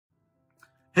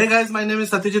Hey guys, my name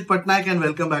is Satyajit Pattnaik and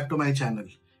welcome back to my channel.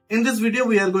 In this video,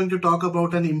 we are going to talk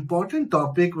about an important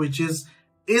topic which is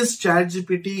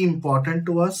ChatGPT important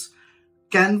to us?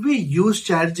 Can we use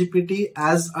ChatGPT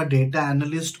as a data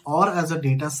analyst or as a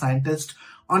data scientist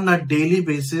on a daily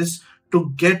basis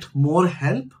to get more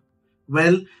help?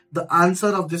 Well, the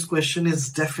answer of this question is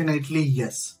definitely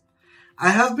yes. I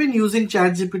have been using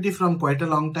ChatGPT from quite a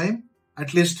long time,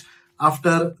 at least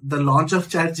after the launch of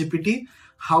ChatGPT.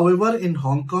 However, in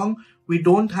Hong Kong, we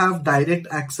don't have direct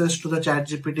access to the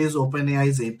ChatGPT's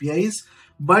OpenAI's APIs,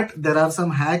 but there are some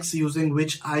hacks using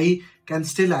which I can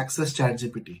still access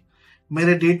ChatGPT.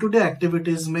 मेरे day-to-day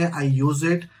activities में I use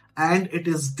it and it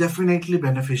is definitely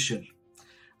beneficial.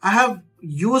 I have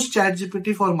used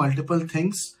ChatGPT for multiple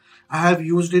things. I have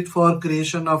used it for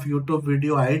creation of YouTube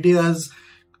video ideas.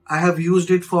 I have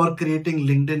used it for creating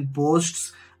LinkedIn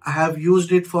posts. I have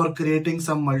used it for creating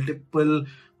some multiple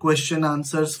question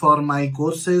answers for my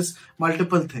courses,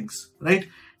 multiple things, right?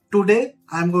 Today,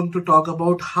 I'm going to talk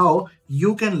about how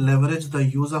you can leverage the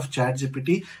use of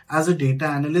ChatGPT as a data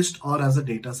analyst or as a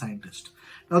data scientist.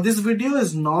 Now, this video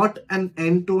is not an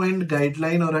end-to-end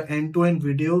guideline or an end-to-end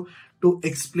video to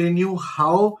explain you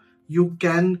how you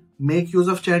can make use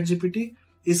of ChatGPT.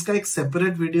 इसका एक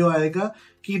separate video आएगा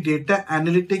कि data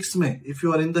analytics में, if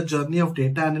you are in the journey of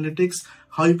data analytics,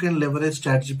 how you can leverage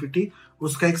ChatGPT,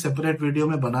 उसका एक separate video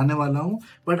मैं बनाने वाला हूं.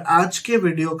 बट आज के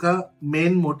वीडियो का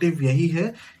मेन मोटिव यही है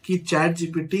कि chat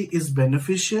GPT is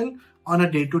beneficial on a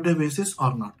day to day basis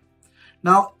और not.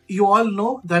 Now you all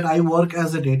know that I work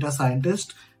as a data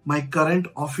scientist. My current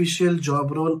official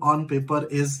job role on paper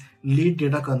is lead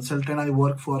data consultant. I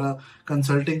work for a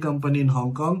consulting company in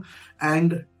Hong Kong,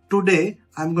 and today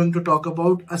I'm going to talk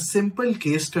about a simple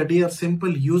case study, a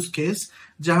simple use case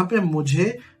जहां पे मुझे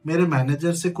मेरे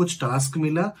manager से कुछ task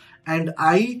मिला and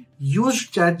I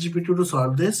used ChatGPT to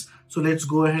solve this. So let's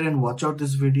go ahead and watch out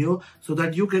this video so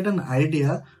that you get an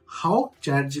idea how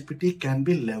ChatGPT can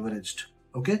be leveraged.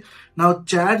 Okay. Now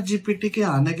ChatGPT के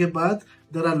आने के बाद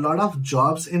there are a lot of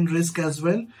jobs in risk as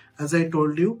well. As I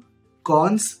told you,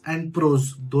 cons and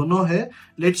pros दोनों है.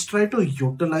 Let's try to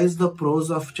utilize the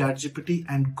pros of ChatGPT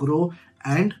and grow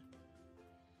and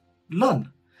learn.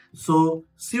 So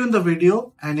see you in the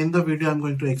video, and in the video I'm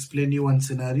going to explain you one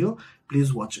scenario.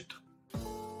 Please watch it.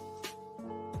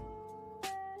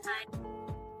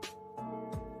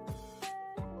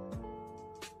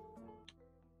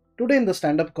 Today in the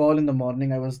stand-up call in the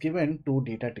morning, I was given 2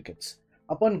 data tickets.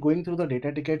 Upon going through the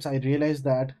data tickets, I realized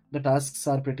that the tasks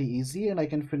are pretty easy and I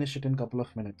can finish it in a couple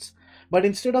of minutes. But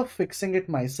instead of fixing it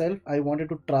myself, I wanted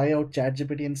to try out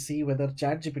ChatGPT and see whether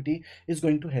ChatGPT is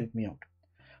going to help me out.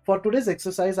 For today's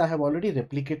exercise, I have already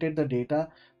replicated the data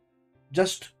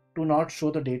just to not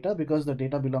show the data because the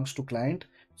data belongs to client.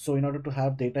 So in order to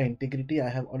have data integrity, I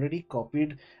have already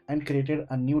copied and created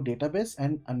a new database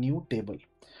and a new table.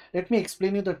 Let me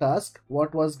explain you the task,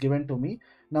 what was given to me.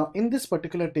 Now in this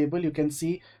particular table, you can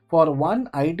see for one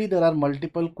ID, there are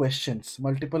multiple questions,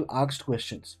 multiple asked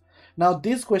questions. Now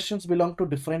these questions belong to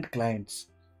different clients.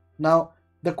 Now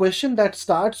the question that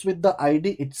starts with the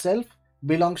ID itself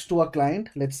belongs to a client,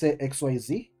 let's say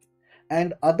XYZ,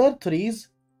 and other threes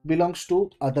belongs to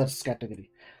others category.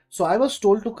 So I was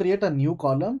told to create a new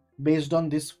column based on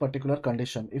this particular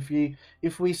condition.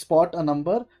 If we spot a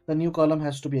number, the new column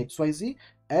has to be XYZ,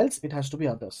 else it has to be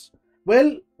others.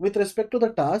 Well, with respect to the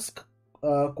task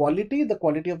quality, the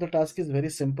quality of the task is very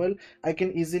simple. I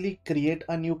can easily create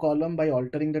a new column by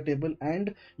altering the table,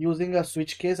 and using a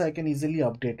switch case, I can easily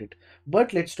update it.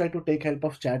 But let's try to take help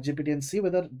of ChatGPT and see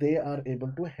whether they are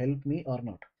able to help me or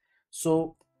not.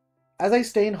 So as I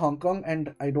stay in Hong Kong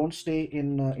and I don't stay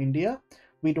in India,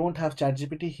 we don't have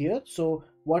ChatGPT here. So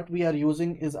what we are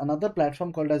using is another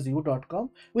platform called as 𝐓𝐢𝐻𝐸.com,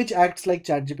 which acts like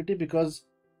ChatGPT because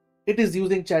it is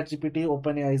using ChatGPT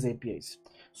OpenAI's APIs.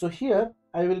 So here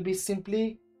I will be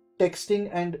simply texting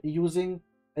and using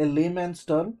a layman's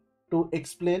term to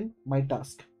explain my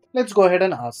task. Let's go ahead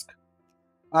and ask.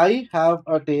 I have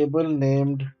a table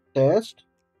named test.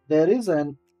 There is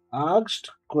an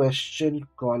asked question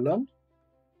column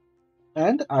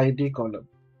and ID column.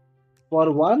 For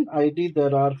one ID,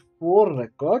 there are 4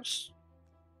 records,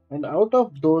 and out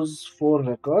of those 4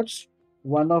 records,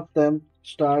 one of them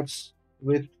starts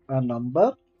with a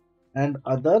number and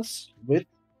others with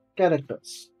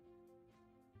characters.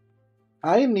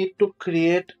 I need to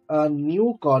create a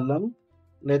new column,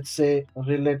 let's say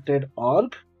related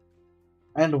org,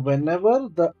 and whenever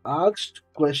the asked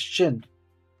question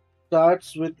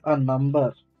starts with a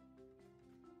number,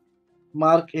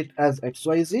 mark it as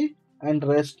XYZ and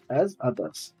rest as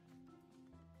others.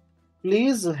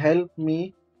 Please help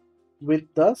me with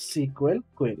the SQL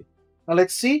query. Now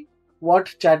let's see what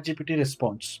ChatGPT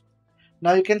responds.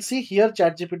 Now you can see here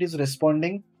ChatGPT is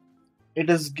responding. It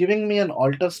is giving me an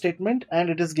alter statement and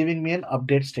it is giving me an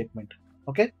update statement.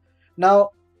 Okay. Now,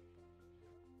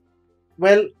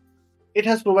 well, it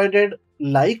has provided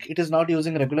like, it is not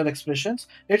using regular expressions.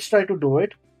 Let's try to do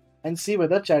it and see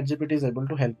whether ChatGPT is able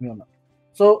to help me or not.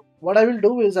 So what I will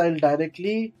do is I'll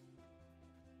directly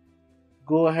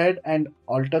go ahead and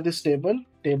alter this table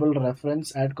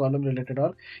reference add column related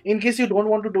or. In case you don't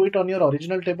want to do it on your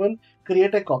original table,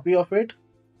 create a copy of it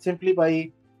simply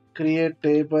by create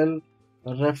table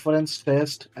reference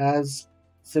test as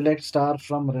select star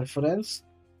from reference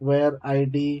where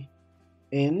id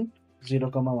in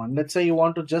 0,1. Let's say you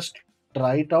want to just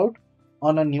try it out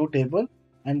on a new table,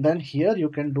 and then here you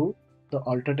can do the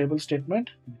alter table statement.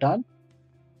 Done.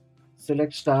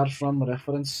 Select star from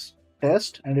reference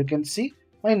test, and you can see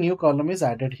my new column is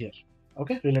added here.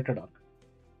 Okay, related org.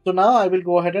 So now I will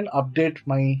go ahead and update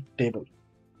my table.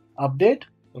 Update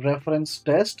reference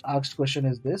test asked question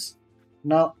is this.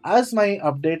 Now as my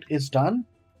update is done,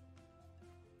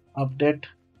 update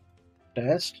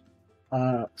test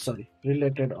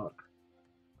related org.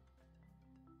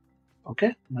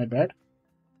 Okay, my bad.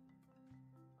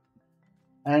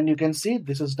 And you can see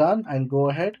this is done. I'll go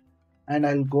ahead and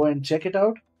I'll go and check it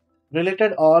out.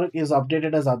 Related org is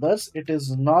updated as others. It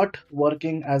is not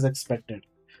working as expected.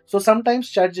 So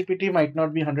sometimes ChatGPT might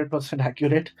not be 100%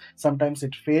 accurate. Sometimes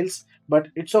it fails, but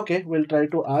it's okay. We'll try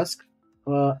to ask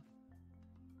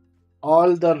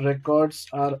all the records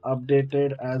are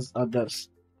updated as others.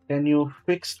 Can you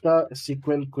fix the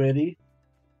SQL query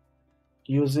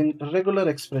using regular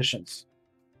expressions?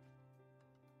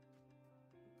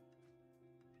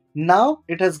 Now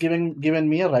it has given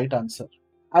me a right answer.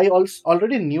 I also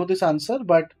already knew this answer,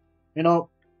 but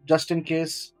just in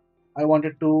case I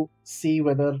wanted to see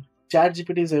whether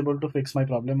ChatGPT is able to fix my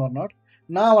problem or not.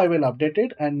 Now I will update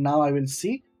it, and now I will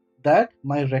see that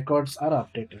my records are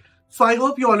updated. So I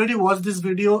hope you already watched this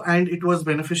video and it was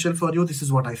beneficial for you. This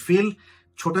is what I feel.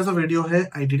 छोटा सा video है.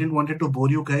 I didn't want to bore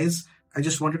you guys. I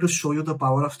just wanted to show you the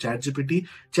power of ChatGPT.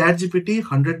 ChatGPT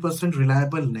 100%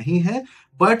 reliable नहीं है,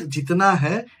 but जितना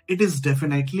है, it is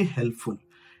definitely helpful.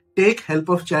 Take help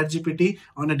of ChatGPT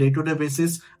on a day-to-day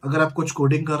basis. अगर आप कुछ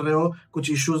coding कर रहे हो, कुछ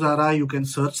इश्यूज आ रहा है, you can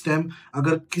search them.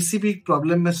 अगर किसी भी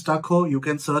प्रॉब्लम में स्टक हो, you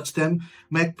can search them.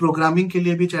 मैं प्रोग्रामिंग के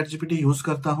लिए भी ChatGPT यूज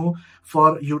करता हूँ.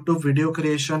 For YouTube video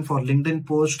creation, for LinkedIn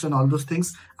posts and all those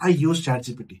things, I use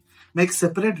ChatGPT. मैं एक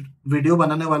सेपरेट वीडियो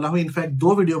बनाने वाला हूँ. इनफैक्ट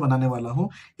 2 वीडियो बनाने वाला हूँ.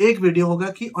 एक वीडियो होगा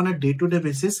कि on a day to day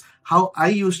basis how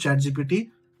I use ChatGPT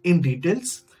in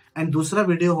details, and दूसरा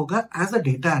वीडियो होगा as a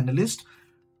data analyst.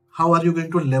 How are you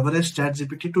going to leverage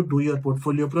ChatGPT to do your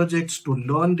portfolio projects, to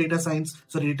learn data science,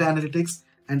 data analytics,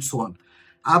 and so on.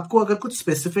 आपको अगर कुछ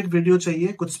specific video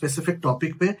चाहिए, कुछ specific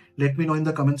topic पे, let me know in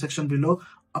the comment section below.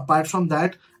 Apart from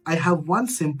that, I have one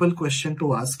simple question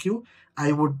to ask you.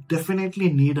 I would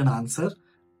definitely need an answer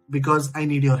because I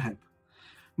need your help.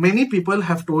 Many people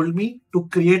have told me to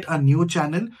create a new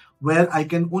channel where I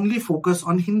can only focus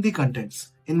on Hindi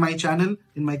contents. In my channel,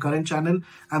 in my current channel,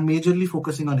 I'm majorly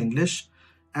focusing on English.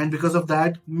 And because of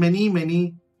that,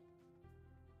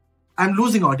 I'm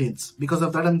losing audience. Because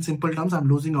of that, in simple terms, I'm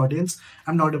losing audience.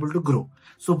 I'm not able to grow.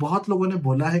 So बहुत लोगों ने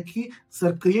बोला है कि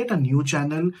sir, create a new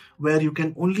channel where you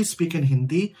can only speak in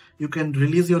Hindi. You can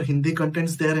release your Hindi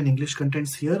contents there and English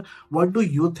contents here. What do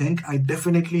you think? I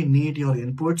definitely need your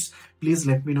inputs. Please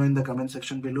let me know in the comment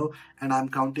section below. And I'm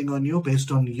counting on you.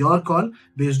 Based on your call,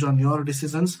 based on your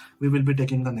decisions, we will be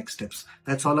taking the next steps.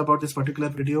 That's all about this particular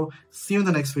video. See you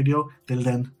in the next video. Till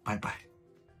then, bye-bye.